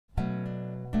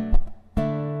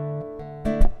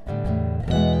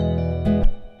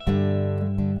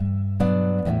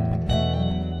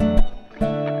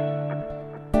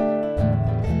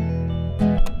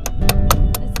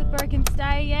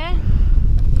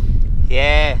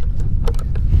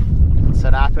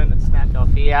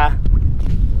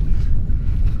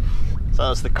So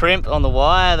it's the crimp on the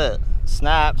wire that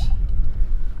snapped. So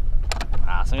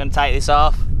I'm going to take this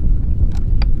off,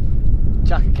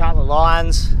 chuck a couple of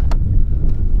lines,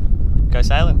 go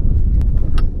sailing.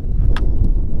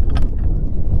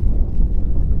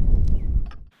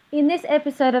 In this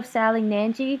episode of Sailing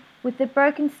Nandji, with the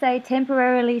broken stay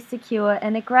temporarily secure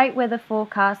and a great weather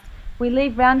forecast, we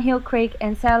leave Round Hill Creek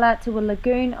and sail out to a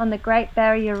lagoon on the Great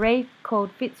Barrier Reef called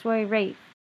Fitzroy Reef.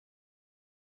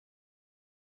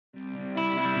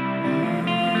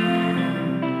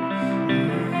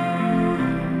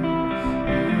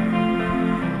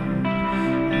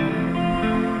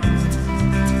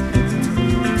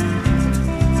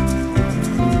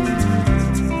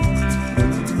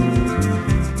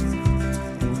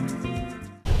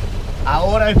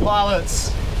 Our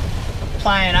autopilot's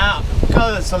playing up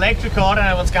because it's electrical. I don't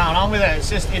know what's going on with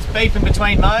it. It's beeping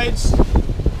between modes,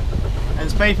 and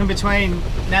it's beeping between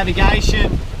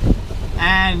navigation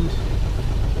and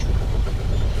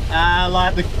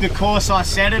like the course I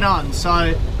set it on.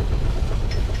 So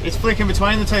it's flicking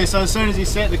between the two. So as soon as you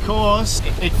set the course,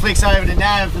 it flicks over to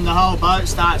nav and the whole boat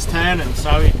starts turning.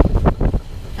 So we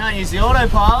can't use the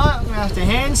autopilot. We have to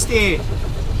hand steer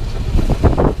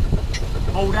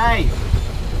all day.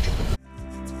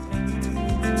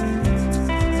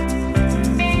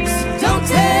 Don't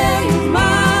tell your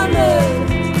mama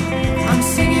I'm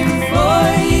singing for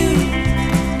you.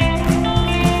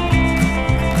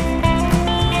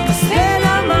 I spend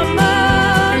all my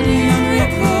money on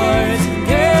records and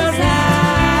girls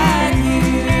like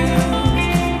you.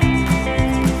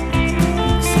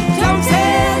 So don't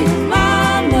tell your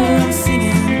mama I'm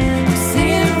singing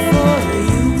for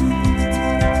you.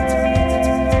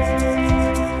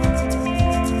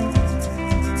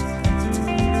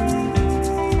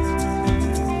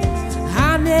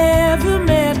 I never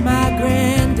met my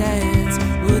granddads,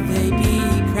 would they be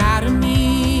proud of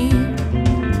me?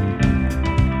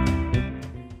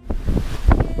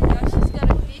 She's got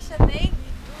a fish, I think.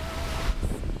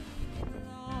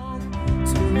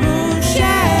 To moon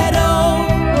shadow,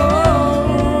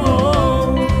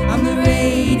 on the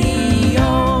radio.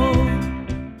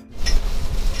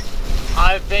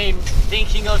 I've been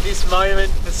thinking of this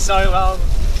moment for so long.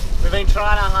 We've been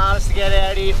trying our hardest to get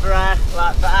out here for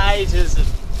ages. And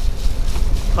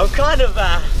I'm kind of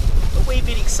a wee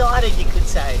bit excited, you could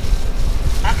say.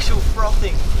 Actual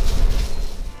frothing.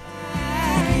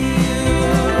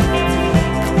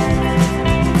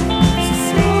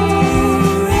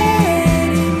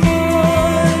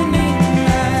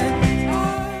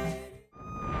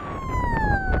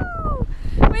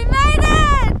 We made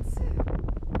it!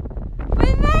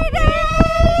 We made it!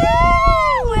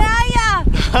 Where are ya?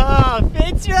 Oh,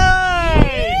 Fitzroy!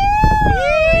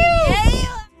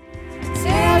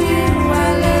 Tell you I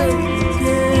love you,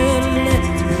 girl, let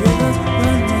the river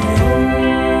run me over.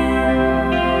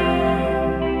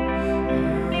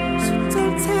 So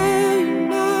don't tell your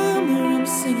mama I'm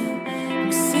singing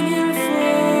for you.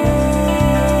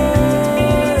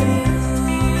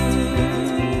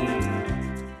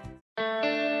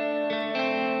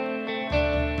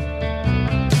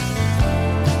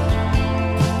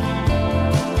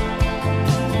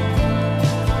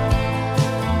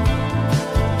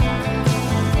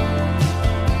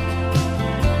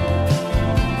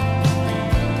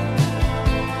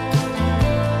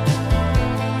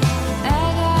 I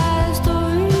got a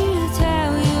story to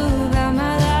tell you about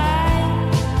my life.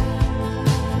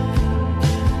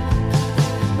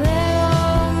 We're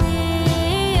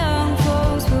only young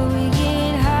folks, but we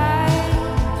get high.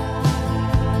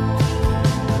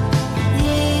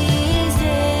 These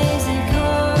days they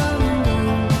come and go.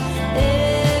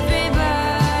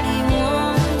 Everybody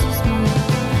wants to smoke.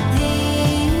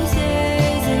 These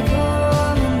days they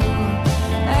come and go.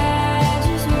 I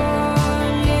just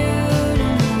want you to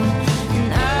know. And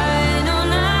I know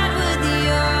not what the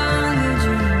younger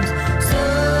dreams.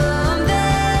 Someday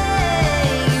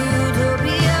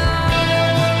utopia.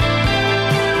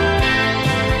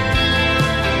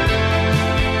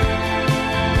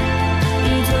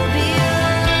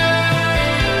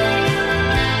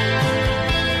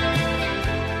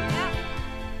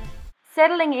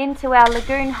 Settling into our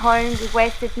lagoon home, we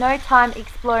wasted no time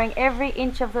exploring every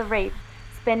inch of the reef,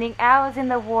 spending hours in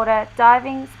the water,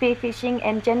 diving, spearfishing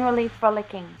and generally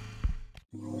frolicking.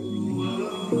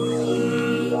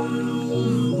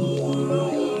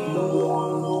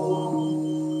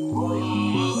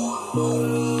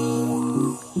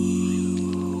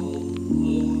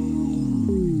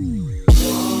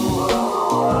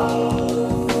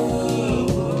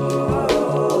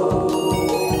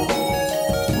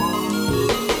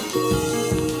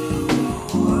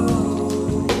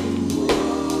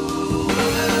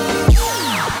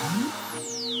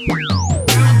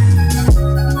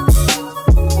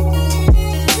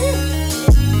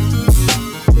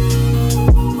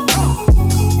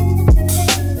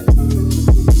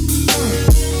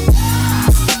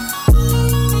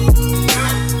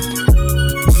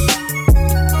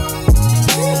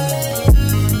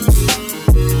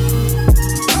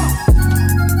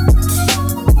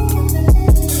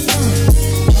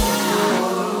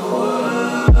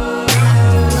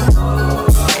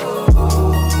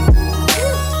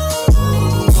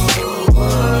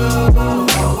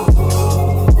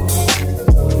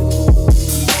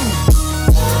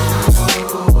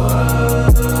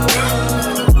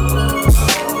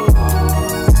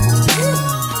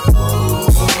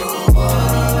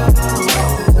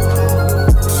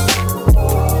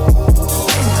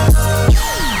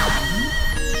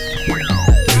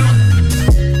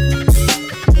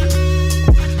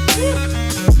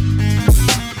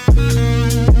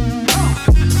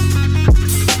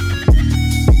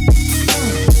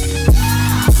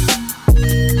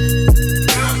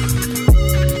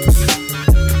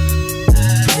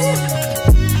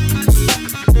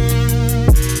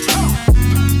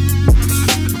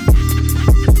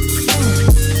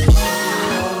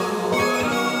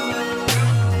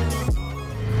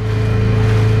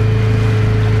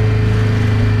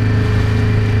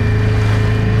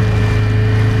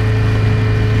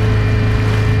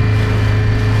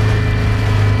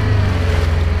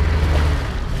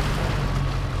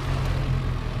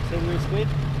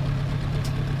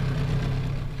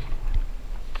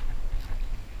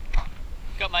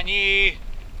 my new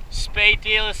speed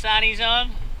dealer sunnies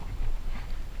on.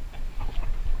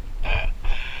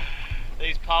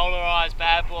 These polarised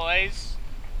bad boys,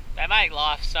 they make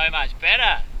life so much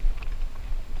better.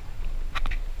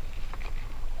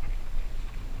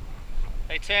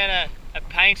 They turn a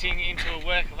painting into a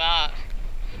work of art.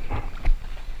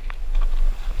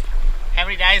 How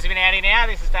many days have we been out here now?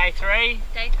 This is day 3.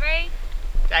 Day 3.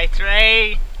 Day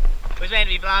 3. It was meant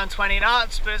to be blowing 20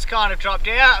 knots, but it's kind of dropped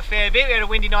out a fair bit. We had a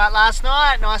windy night last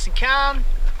night, nice and calm.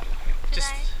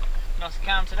 Just nice and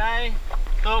calm today.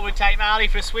 Thought we'd take Marley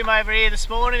for a swim over here this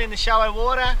morning in the shallow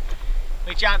water.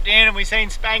 We jumped in and we seen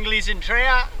spanglies and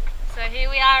trout. So here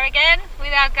we are again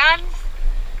with our guns.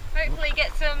 Hopefully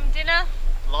get some dinner.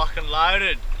 Lock and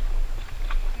loaded.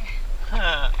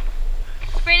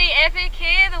 It's pretty epic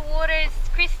here. The water is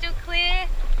crystal clear.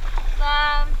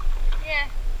 Yeah.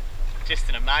 Just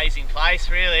an amazing place,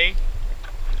 really.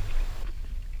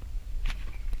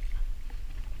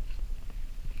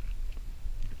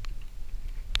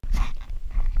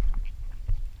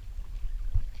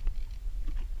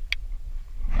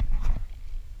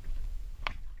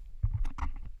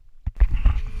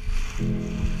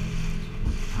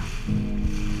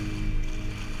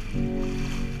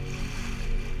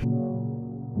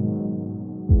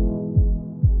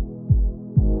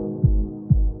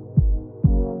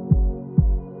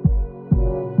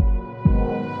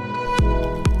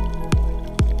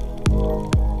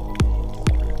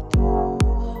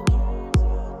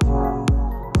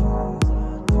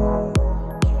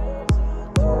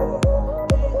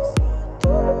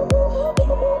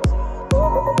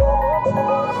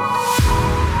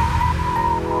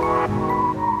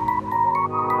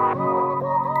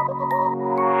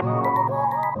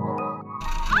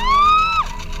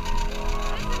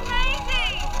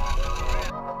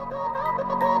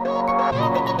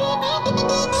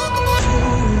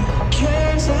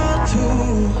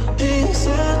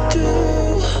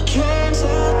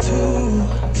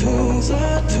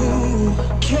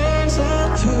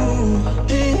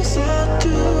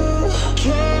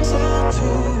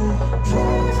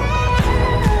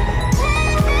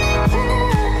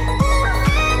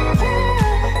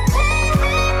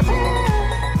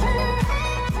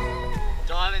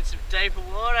 Diving some deeper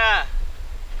water.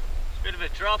 Bit of a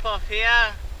drop off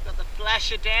here. Got the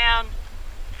flasher down.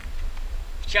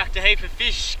 Chucked a heap of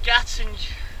fish guts and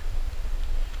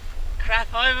crap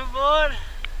overboard.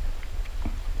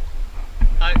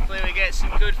 Hopefully we get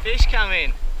some good fish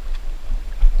coming.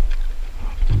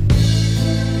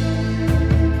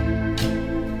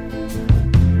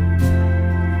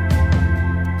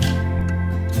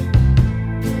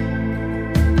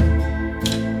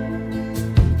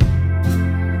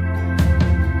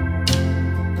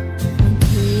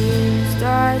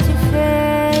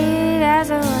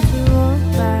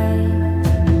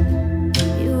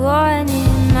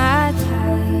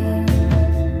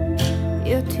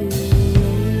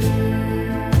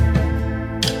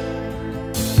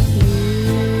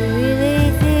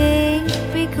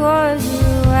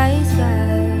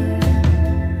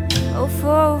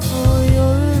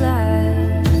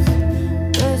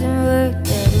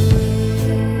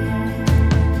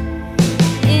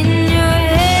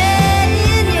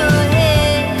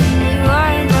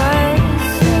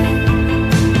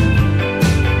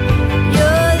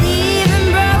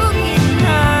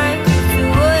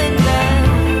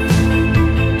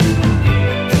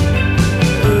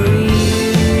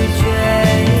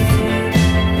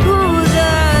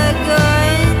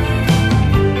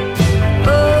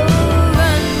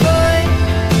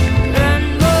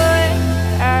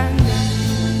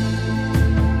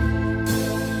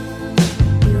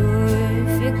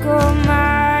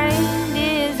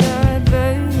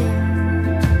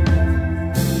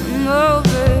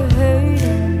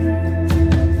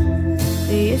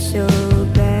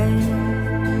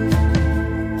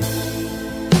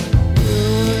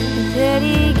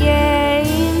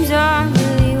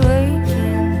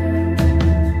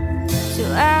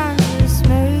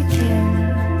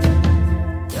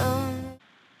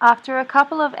 After a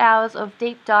couple of hours of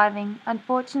deep diving,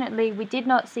 unfortunately we did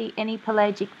not see any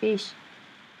pelagic fish.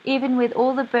 Even with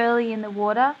all the burley in the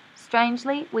water,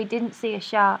 strangely we didn't see a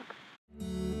shark.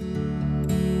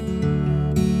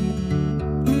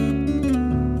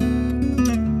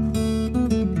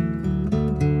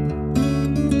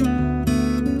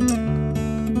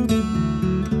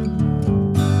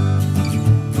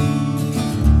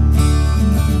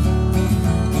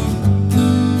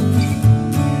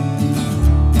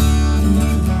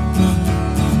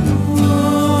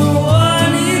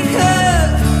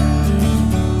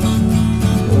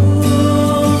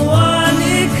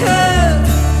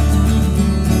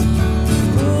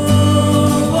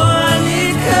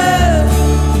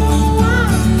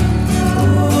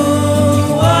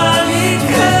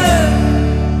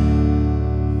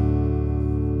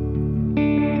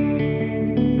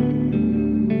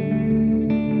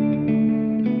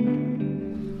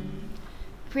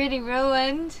 pretty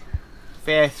ruined.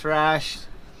 Fair thrashed.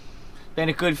 Been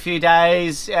a good few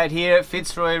days out here at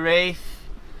Fitzroy Reef.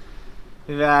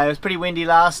 It was pretty windy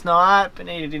last night, but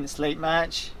Nita didn't sleep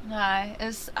much. No, I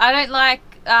don't like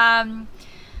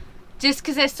just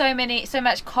because there's so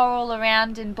much coral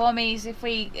around and bommies.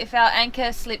 If our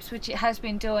anchor slips, which it has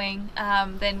been doing,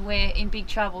 then we're in big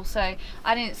trouble. So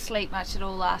I didn't sleep much at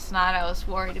all last night. I was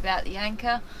worried about the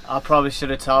anchor. I probably should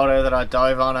have told her that I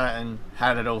dove on it and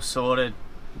had it all sorted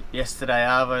yesterday,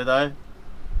 arvo though.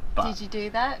 But Did you do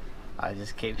that? I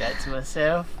just keep that to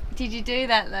myself. Did you do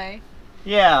that though?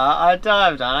 Yeah, I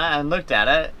dived on it and looked at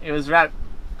it. It was wrapped.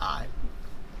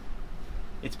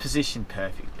 It's positioned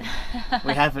perfectly.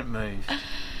 We haven't moved.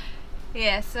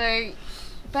 Yeah, so,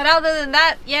 but other than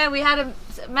that, yeah, we had a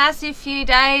massive few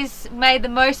days, made the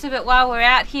most of it while we're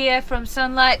out here from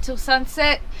sunlight till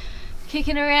sunset,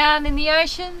 kicking around in the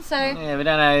ocean, so. Yeah, we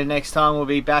don't know, next time we'll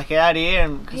be back out here,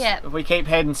 and if we keep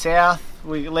heading south,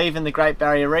 we're leaving the Great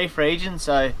Barrier Reef region,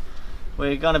 so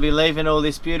we're going to be leaving all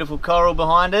this beautiful coral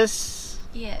behind us.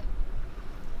 Yeah,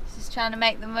 just trying to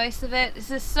make the most of it.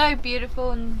 This is so beautiful,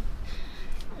 and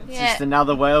it's just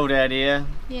another world out here.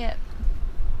 Yeah.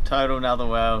 Total another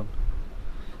world.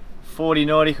 40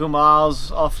 nautical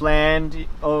miles off land,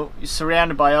 or you're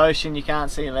surrounded by ocean, you can't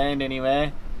see land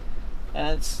anywhere.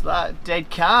 And it's like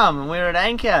dead calm, and we're at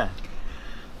anchor.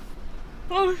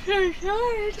 I'm so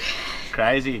tired.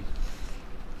 Crazy.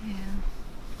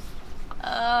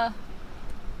 Yeah.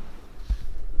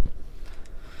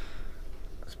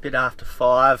 It's a bit after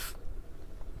 5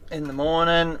 in the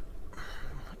morning.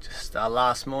 Just our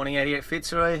last morning out here at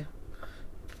Fitzroy.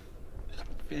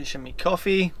 Finishing me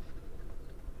coffee.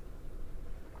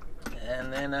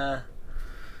 And then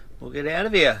we'll get out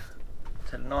of here.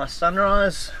 It's had a nice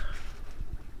sunrise.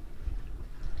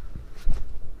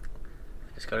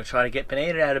 Just got to try to get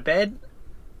Benita out of bed.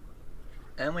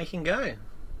 And we can go.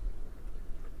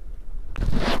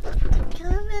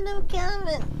 I'm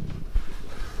coming.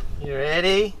 You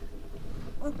ready?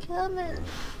 I'm coming.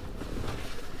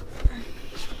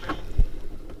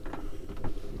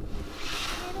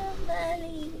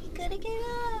 You gotta get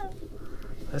up.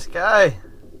 Let's go.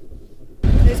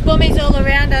 There's bommies all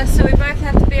around us, so we both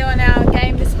have to be on our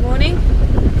game this morning.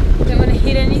 Don't want to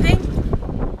hit anything.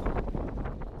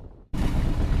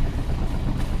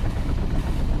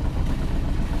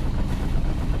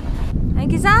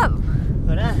 Anchor's up.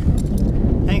 Well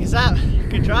done. Anchor's up.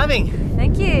 Good driving.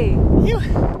 Thank you. You.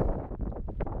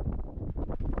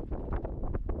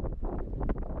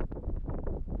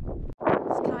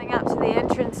 It's coming up to the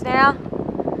entrance now.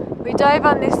 We dove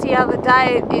on this the other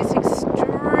day. It's extremely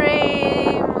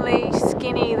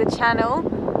skinny, the channel.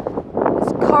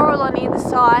 There's coral on either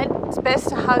side. It's best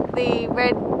to hug the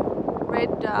red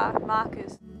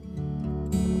markers.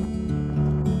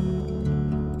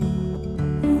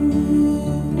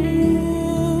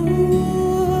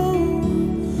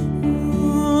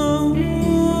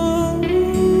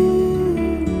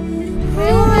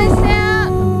 We're almost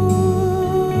out.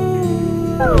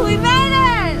 Oh, we made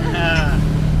it!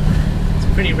 It's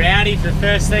pretty rowdy for the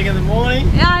first thing in the morning.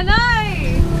 Yeah, I know.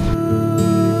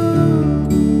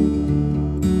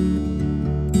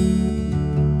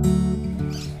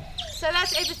 So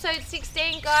that's episode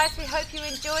 16, guys. We hope you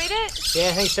enjoyed it.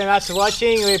 Yeah, thanks so much for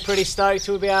watching. We're pretty stoked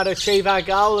to be able to achieve our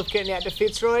goal of getting out to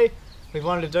Fitzroy. We've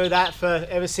wanted to do that for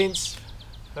ever since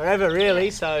forever,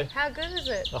 really. So. How good is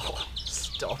it? Oh,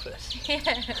 stop it.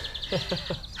 Yeah.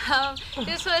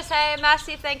 Just want to say a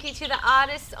massive thank you to the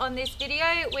artists on this video.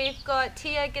 We've got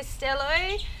Tia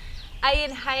Gastello,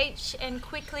 A&H, and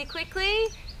Quickly,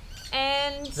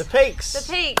 and The Peaks.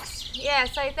 The Peaks. Yeah,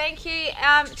 so thank you.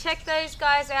 Check those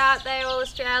guys out. They're all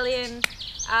Australian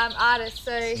artists.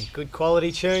 So good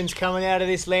quality tunes coming out of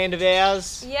this land of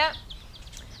ours. yep.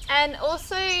 And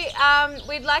also,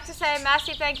 we'd like to say a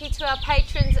massive thank you to our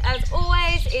patrons. As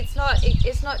always, it's not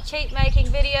cheap making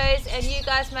videos, and you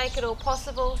guys make it all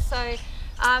possible. So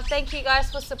thank you guys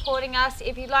for supporting us.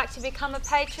 If you'd like to become a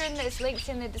patron, there's links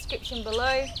in the description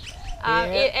below.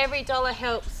 Every dollar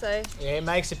helps. So yeah, it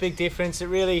makes a big difference. It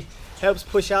really helps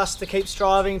push us to keep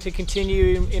striving to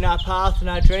continue in our path and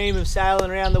our dream of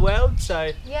sailing around the world.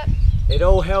 So yep. It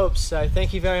all helps. So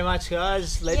thank you very much,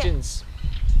 guys. Legends.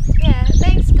 Yeah,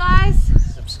 thanks guys.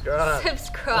 Subscribe.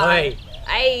 Subscribe.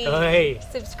 Hey. Oi.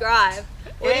 Subscribe.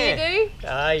 What do you do?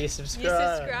 You subscribe. You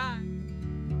subscribe.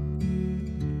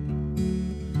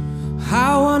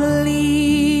 I wanna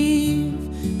leave,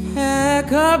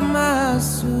 pack up my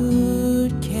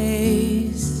suitcase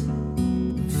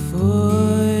for